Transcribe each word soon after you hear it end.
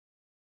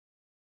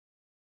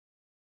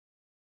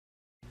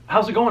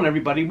How's it going,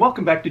 everybody?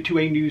 Welcome back to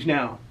 2A News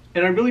Now.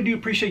 And I really do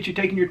appreciate you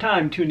taking your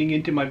time tuning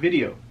into my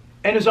video.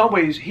 And as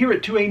always, here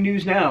at 2A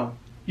News Now,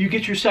 you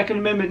get your Second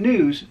Amendment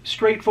news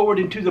straightforward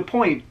and to the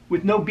point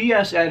with no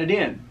BS added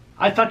in.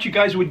 I thought you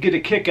guys would get a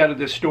kick out of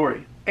this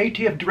story.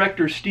 ATF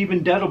Director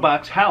Steven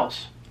Dettelbach's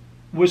house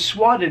was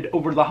swatted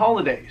over the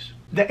holidays.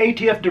 The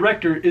ATF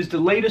Director is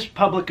the latest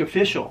public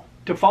official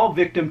to fall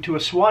victim to a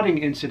swatting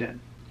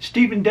incident.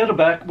 Steven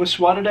Dettelbach was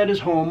swatted at his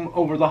home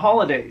over the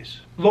holidays.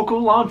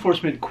 Local law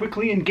enforcement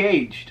quickly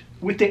engaged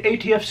with the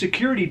ATF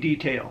security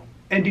detail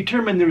and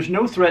determined there was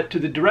no threat to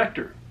the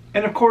director.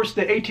 And of course,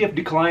 the ATF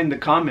declined the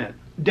comment.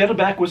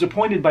 Dettelbach was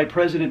appointed by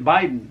President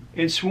Biden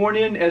and sworn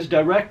in as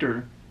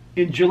director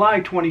in July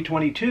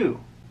 2022.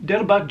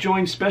 Dettelbach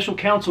joined Special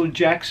Counsel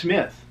Jack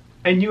Smith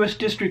and U.S.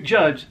 District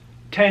Judge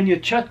Tanya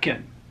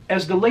Chutkin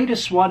as the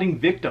latest swatting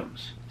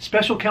victims.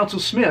 Special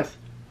Counsel Smith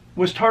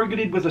was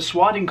targeted with a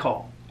swatting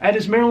call at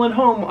his Maryland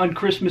home on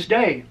Christmas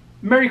Day.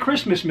 Merry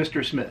Christmas,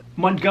 Mr. Smith.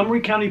 Montgomery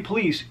County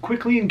Police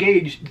quickly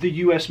engaged the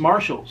U.S.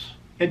 Marshals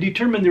and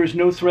determined there was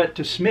no threat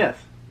to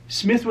Smith.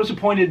 Smith was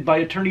appointed by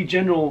Attorney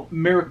General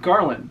Merrick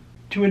Garland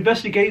to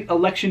investigate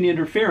election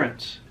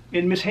interference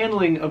and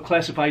mishandling of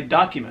classified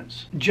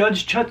documents.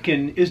 Judge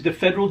Chutkin is the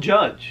federal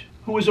judge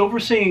who was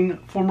overseeing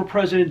former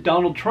President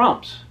Donald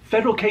Trump's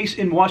federal case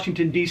in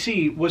Washington,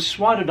 D.C. was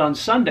swatted on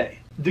Sunday.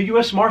 The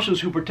U.S.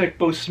 Marshals who protect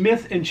both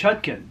Smith and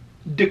Chutkin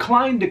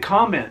declined to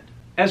comment,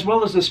 as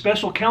well as the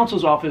special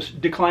counsel's office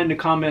declined to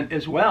comment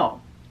as well.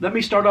 Let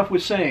me start off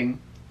with saying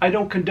I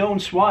don't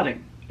condone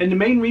swatting, and the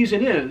main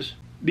reason is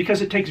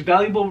because it takes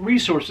valuable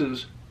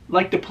resources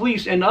like the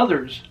police and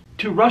others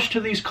to rush to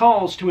these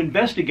calls to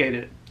investigate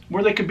it,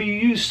 where they could be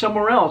used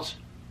somewhere else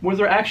where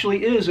there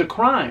actually is a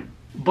crime.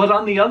 But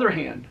on the other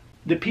hand,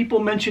 the people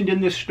mentioned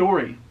in this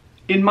story,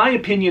 in my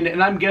opinion,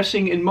 and I'm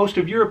guessing in most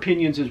of your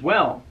opinions as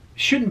well,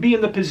 shouldn't be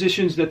in the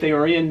positions that they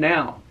are in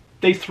now.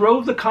 They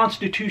throw the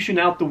Constitution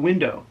out the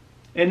window,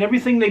 and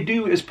everything they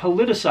do is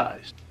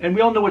politicized, and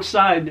we all know what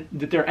side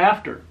that they're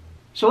after.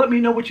 So let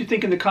me know what you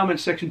think in the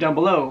comments section down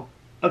below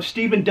of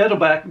Steven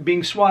Dettelbach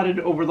being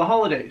swatted over the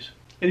holidays.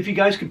 And if you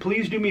guys could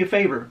please do me a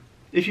favor,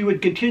 if you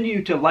would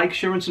continue to like,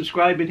 share, and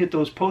subscribe and hit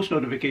those post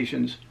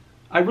notifications,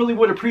 I really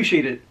would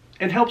appreciate it.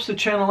 It helps the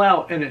channel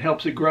out and it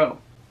helps it grow.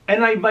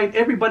 And I invite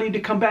everybody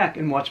to come back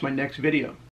and watch my next video.